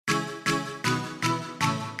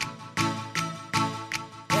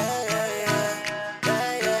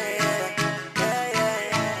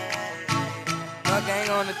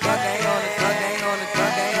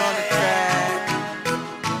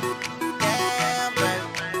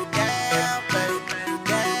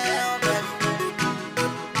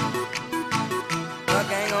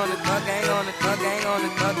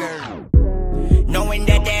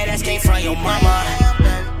your mama.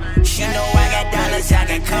 She know I got dollars, I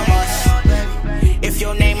got commas. If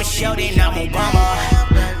your name is Sheldon, I'm Obama.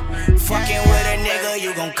 Fucking with a nigga,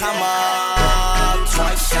 you gon' come up.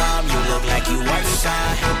 Twerk some, you look like you worth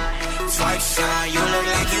some. Twerk some, you look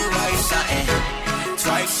like you worth something.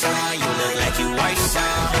 Twerk some, you look like you worth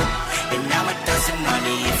some. And I'ma throw some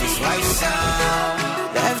money if it's worth some.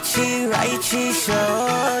 Left cheek, right cheek,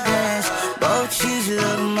 shoulders. Both cheeks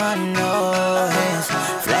look my nose.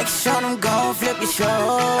 Flex on them, gon' flip your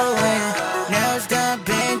shoulder. Nails done,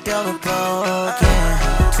 bent over, broken.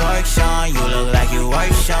 Twerk some, you look like you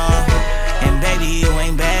worth some. And baby, you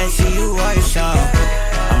ain't bad, see you worth some.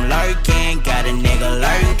 I'm lurking, got a nigga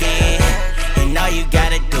lurking. And all you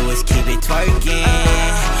gotta do is keep it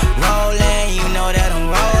twerking. Rolling, you know that I'm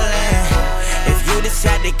rolling. If you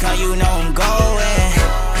decide to come, you know I'm going.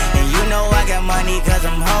 And you know I got money cause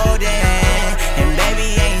I'm holding. And baby,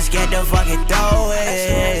 ain't scared to fucking throw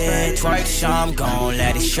it. Twerk some, gon'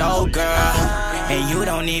 let it show, girl. And you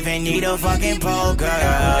don't even need a fucking pro,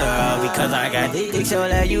 girl. Because I got this dick, so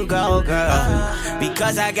let you go, girl.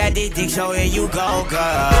 Because I got this dick, so here you go,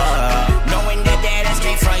 girl. Knowing that that ass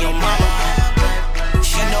came from your mama.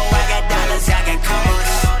 She know I got dollars, I got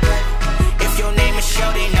commas. If your name is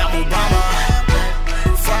Sheldon, I'm Obama.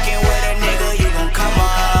 Fucking with a nigga, you gon' come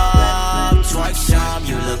up. Twerk some,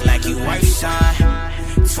 you look like you worth some.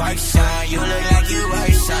 Twerk some, you look like you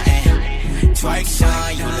worth something. Twerk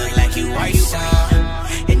some, you look like you worth some.